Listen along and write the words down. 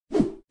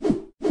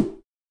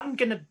I'm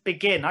going to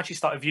begin. I actually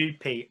start with you,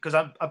 Pete, because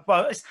I'm not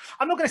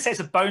going to say it's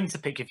a bone to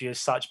pick with you as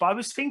such, but I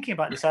was thinking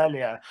about this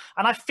earlier,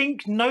 and I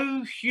think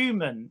no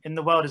human in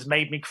the world has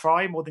made me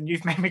cry more than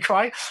you've made me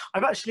cry.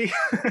 I've actually,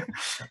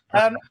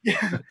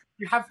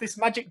 you have this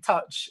magic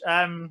touch.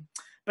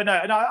 But no,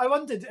 and I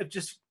wondered if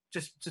just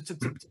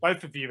to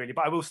both of you really,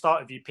 but I will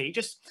start with you, Pete.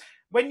 Just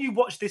when you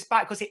watch this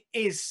back, because it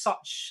is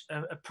such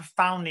a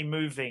profoundly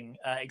moving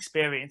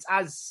experience,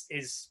 as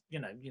is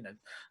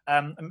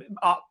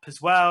Up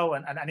as well,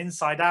 and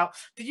Inside Out.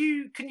 Do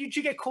you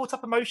get caught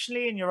up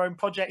emotionally in your own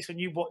projects when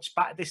you watch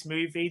back this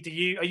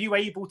movie? Are you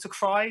able to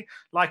cry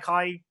like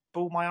I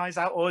bawl my eyes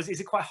out, or is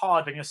it quite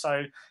hard when you're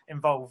so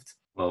involved?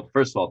 Well,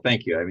 first of all,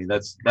 thank you. I mean,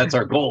 that's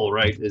our goal,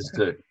 right? Is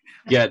to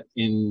get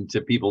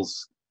into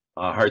people's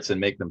hearts and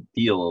make them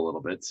feel a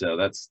little bit. So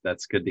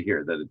that's good to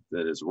hear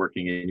that is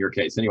working in your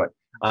case. Anyway,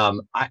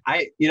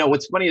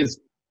 what's funny is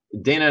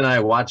Dana and I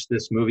watched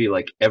this movie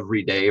like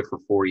every day for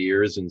 4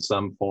 years in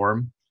some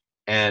form,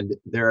 and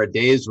there are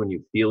days when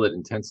you feel it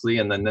intensely,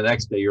 and then the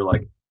next day you're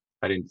like,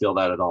 I didn't feel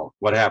that at all.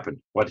 What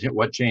happened?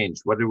 What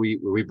changed? What did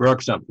we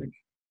broke something?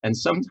 And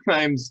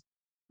sometimes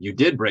you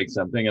did break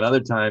something, and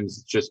other times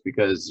it's just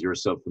because you're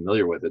so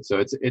familiar with it. So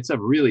it's a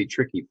really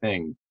tricky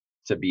thing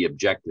to be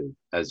objective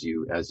as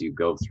you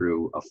go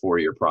through a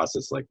 4-year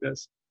process like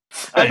this.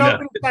 I was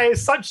going to say,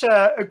 it's such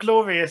a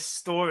glorious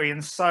story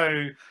and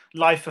so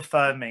life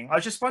affirming. I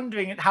was just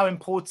wondering how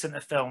important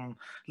a film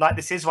like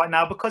this is right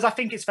now, because I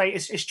think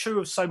it's true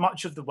of so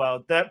much of the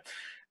world that,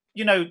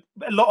 a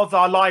lot of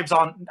our lives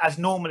aren't as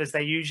normal as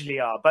they usually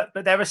are, but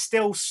there are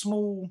still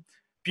small,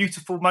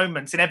 beautiful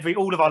moments in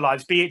all of our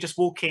lives, be it just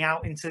walking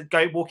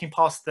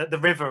past the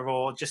river,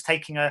 or just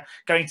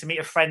going to meet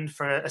a friend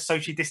for a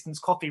socially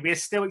distanced coffee. We are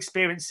still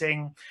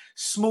experiencing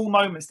small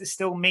moments that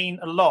still mean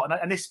a lot,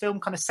 and this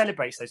film kind of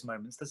celebrates those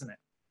moments, doesn't it?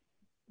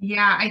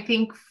 Yeah, I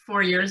think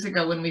 4 years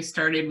ago when we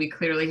started, we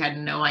clearly had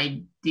no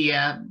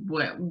idea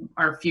what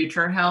our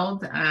future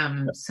held.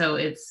 So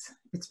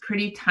it's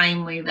pretty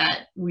timely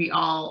that we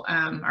all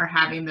are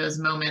having those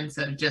moments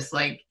of just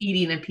like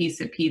eating a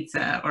piece of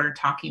pizza or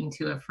talking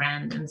to a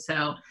friend. And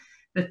so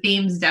the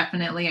themes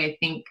definitely, I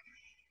think,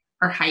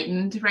 are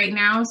heightened right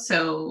now.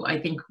 So I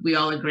think we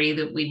all agree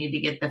that we need to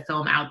get the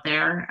film out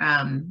there.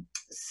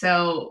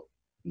 So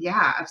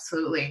yeah,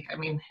 absolutely. I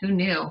mean, who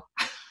knew?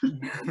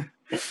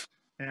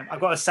 Yeah,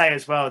 I've got to say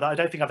as well that I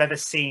don't think I've ever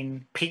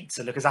seen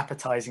pizza look as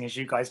appetizing as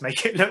you guys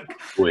make it look.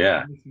 Oh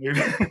yeah.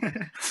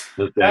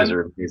 Those guys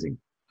are amazing.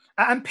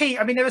 And Pete,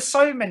 I mean, there are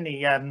so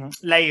many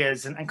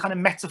layers and kind of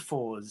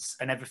metaphors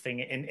and everything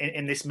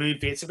in this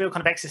movie. It's a real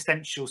kind of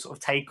existential sort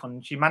of take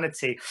on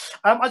humanity.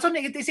 I don't know,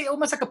 is it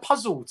almost like a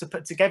puzzle to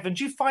put together? And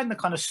do you find the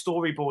kind of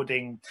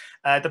storyboarding,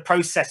 the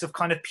process of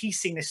kind of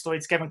piecing this story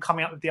together and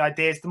coming up with the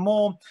ideas, the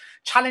more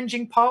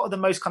challenging part or the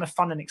most kind of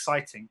fun and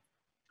exciting?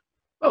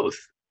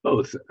 Both.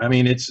 I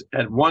mean, it's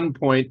at one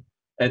point,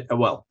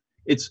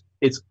 it's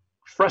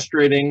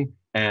frustrating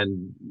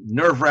and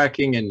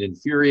nerve-wracking and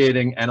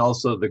infuriating, and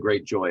also the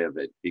great joy of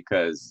it,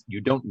 because you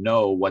don't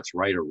know what's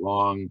right or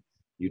wrong.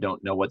 You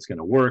don't know what's going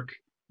to work.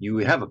 You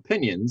have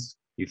opinions,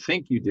 you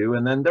think you do,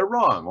 and then they're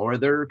wrong or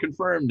they're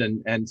confirmed.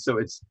 And so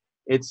it's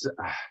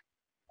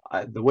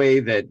the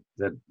way that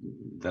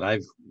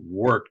I've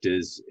worked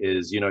is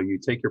you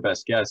take your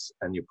best guess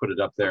and you put it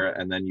up there,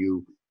 and then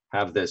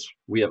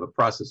we have a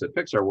process at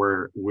Pixar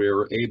where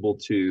we're able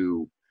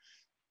to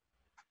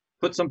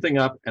put something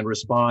up and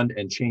respond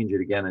and change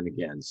it again and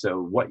again. So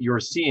what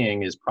you're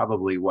seeing is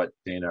probably what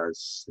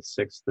Dana's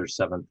 6th or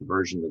 7th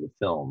version of the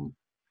film.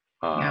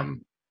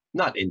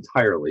 Not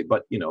entirely,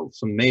 but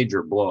some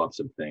major blow-ups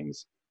of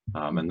things.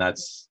 And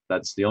that's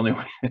the only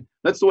way.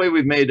 That's the way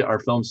we've made our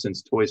films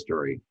since Toy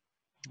Story.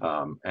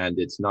 And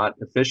it's not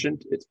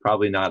efficient. It's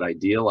probably not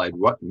ideal. I'd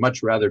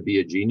much rather be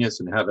a genius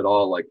and have it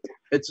all like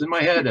it's in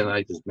my head and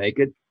I just make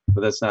it.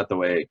 But that's not the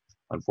way,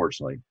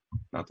 unfortunately,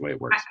 not the way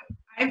it works.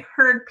 I've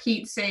heard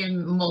Pete say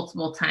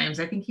multiple times,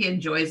 I think he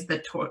enjoys the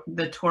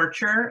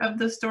torture of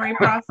the story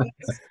process.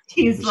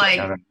 He's like,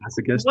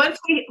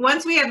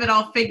 once we have it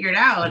all figured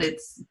out,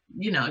 it's,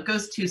 it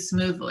goes too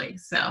smoothly.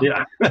 So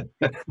yeah,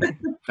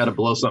 got to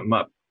blow something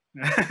up.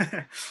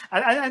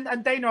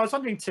 and Dana, I was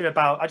wondering too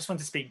I just wanted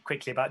to speak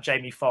quickly about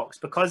Jamie Foxx,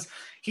 because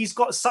he's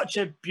got such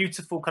a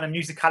beautiful kind of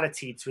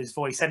musicality to his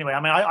voice anyway.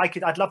 I mean,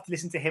 I'd love to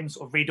listen to him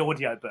sort of read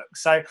audiobooks.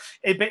 So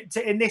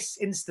in this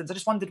instance, I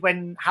just wondered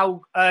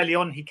how early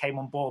on he came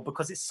on board,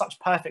 because it's such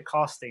perfect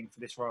casting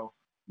for this role.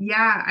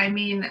 Yeah, I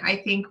mean, I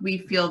think we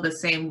feel the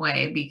same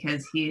way,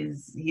 because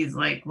he's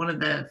like one of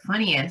the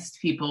funniest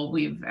people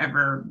we've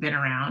ever been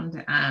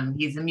around.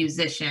 He's a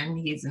musician.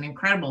 He's an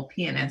incredible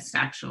pianist,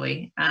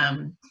 actually.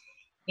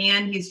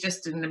 And he's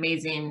just an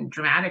amazing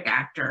dramatic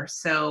actor.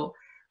 So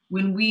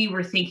when we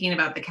were thinking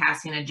about the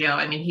casting of Joe,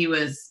 I mean, he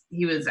was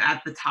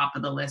at the top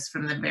of the list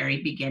from the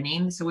very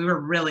beginning. So we were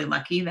really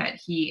lucky that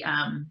he,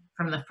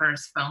 from the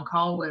first phone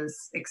call,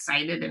 was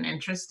excited and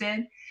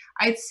interested.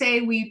 I'd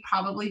say we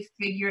probably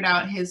figured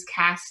out his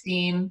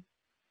casting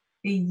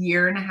a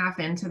year and a half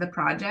into the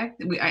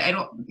project.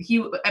 He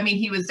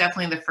was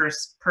definitely the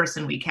first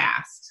person we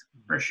cast,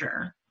 for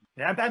sure.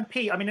 Yeah, and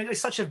Pete, I mean,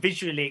 it's such a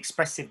visually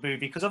expressive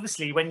movie because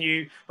obviously when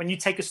you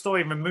take a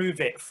story and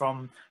remove it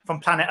from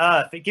planet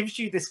Earth, it gives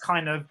you this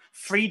kind of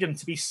freedom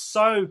to be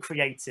so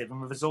creative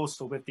and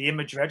resourceful with the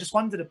imagery. I just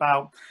wondered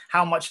about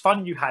how much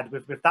fun you had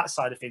with that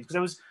side of things, because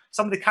there was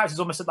some of the characters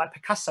almost looked like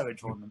Picasso had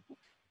drawn them.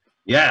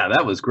 Yeah,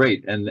 that was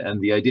great,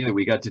 and the idea that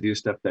we got to do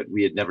stuff that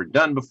we had never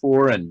done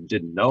before and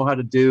didn't know how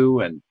to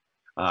do, and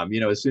you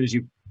know, as soon as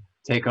you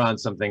take on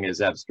something as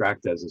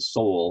abstract as a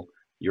soul,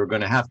 you're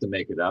going to have to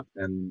make it up,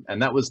 and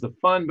that was the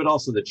fun, but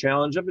also the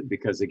challenge of it,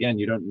 because again,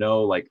 you don't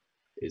know, like,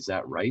 is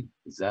that right?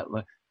 Is that,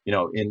 you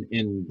know,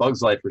 in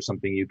Bug's Life or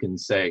something, you can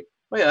say,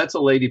 oh yeah, that's a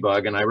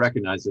ladybug, and I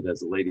recognize it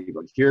as a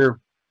ladybug. Here,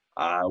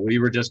 we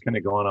were just kind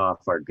of going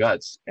off our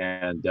guts,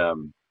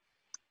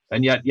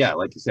 and yet, yeah,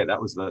 like you said,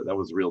 that was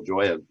the real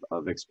joy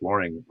of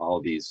exploring all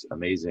of these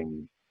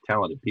amazing,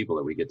 talented people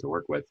that we get to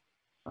work with.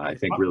 I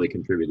think really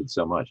contributed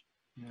so much.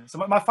 Yeah. So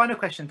my final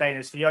question, Dana,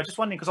 is for you. I was just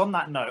wondering, because on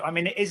that note, I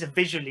mean, it is a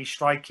visually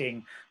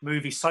striking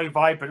movie, so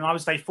vibrant, and I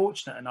was very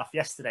fortunate enough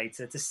yesterday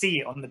to see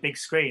it on the big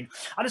screen.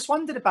 I just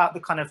wondered about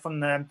the kind of, from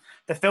the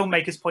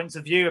filmmaker's points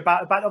of view,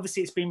 about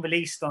obviously it's been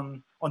released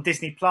on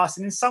Disney Plus,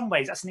 and in some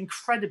ways that's an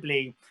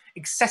incredibly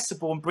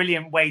accessible and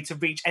brilliant way to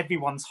reach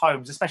everyone's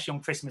homes, especially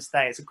on Christmas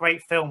Day. It's a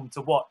great film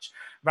to watch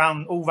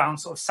all round,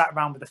 sort of sat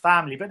around with the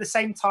family, but at the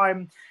same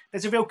time,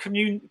 there's a real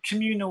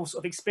communal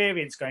sort of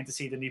experience going to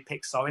see the new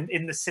Pixar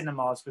in the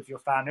cinemas with your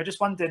family. I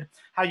just wondered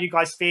how you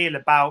guys feel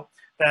about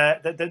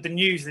the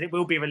news that it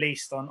will be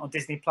released on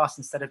Disney Plus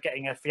instead of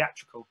getting a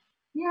theatrical.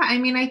 Yeah, I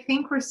mean, I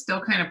think we're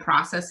still kind of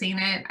processing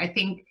it. I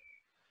think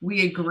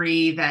we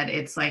agree that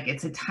it's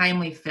a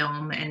timely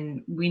film,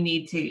 and we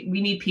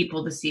need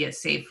people to see it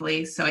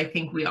safely. So I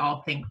think we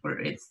all think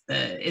it's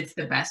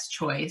the best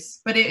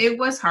choice. But it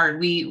was hard.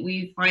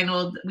 We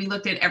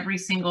looked at every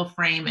single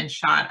frame and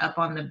shot up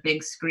on the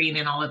big screen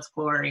in all its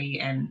glory,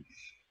 and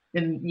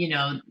then, you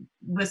know,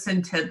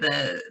 listen to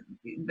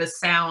the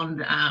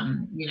sound,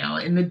 you know,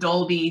 in the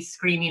Dolby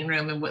screening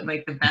room, and what,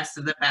 like, the best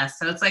of the best.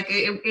 So it's like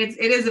it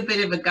is a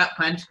bit of a gut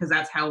punch, because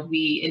that's how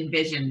we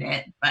envisioned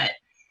it.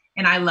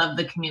 And I love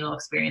the communal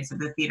experience of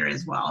the theater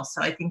as well.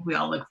 So I think we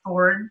all look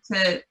forward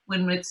to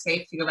when it's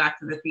safe to go back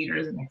to the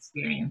theaters and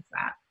experience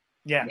that.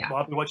 Yeah. Well,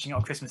 I'll be watching it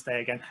on Christmas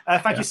Day again.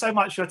 Thank you so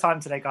much for your time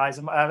today, guys.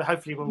 And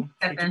hopefully we'll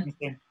speak to you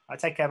soon.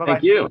 Take care. Bye-bye.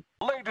 Thank you.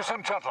 Ladies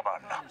and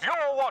gentlemen,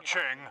 you're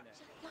watching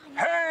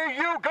Hey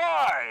You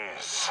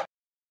Guys.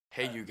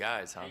 Hey You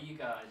Guys, huh? Hey You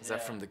Guys. Is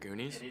that from the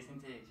Goonies? It is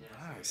indeed, yes.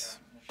 Nice.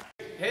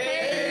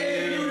 Hey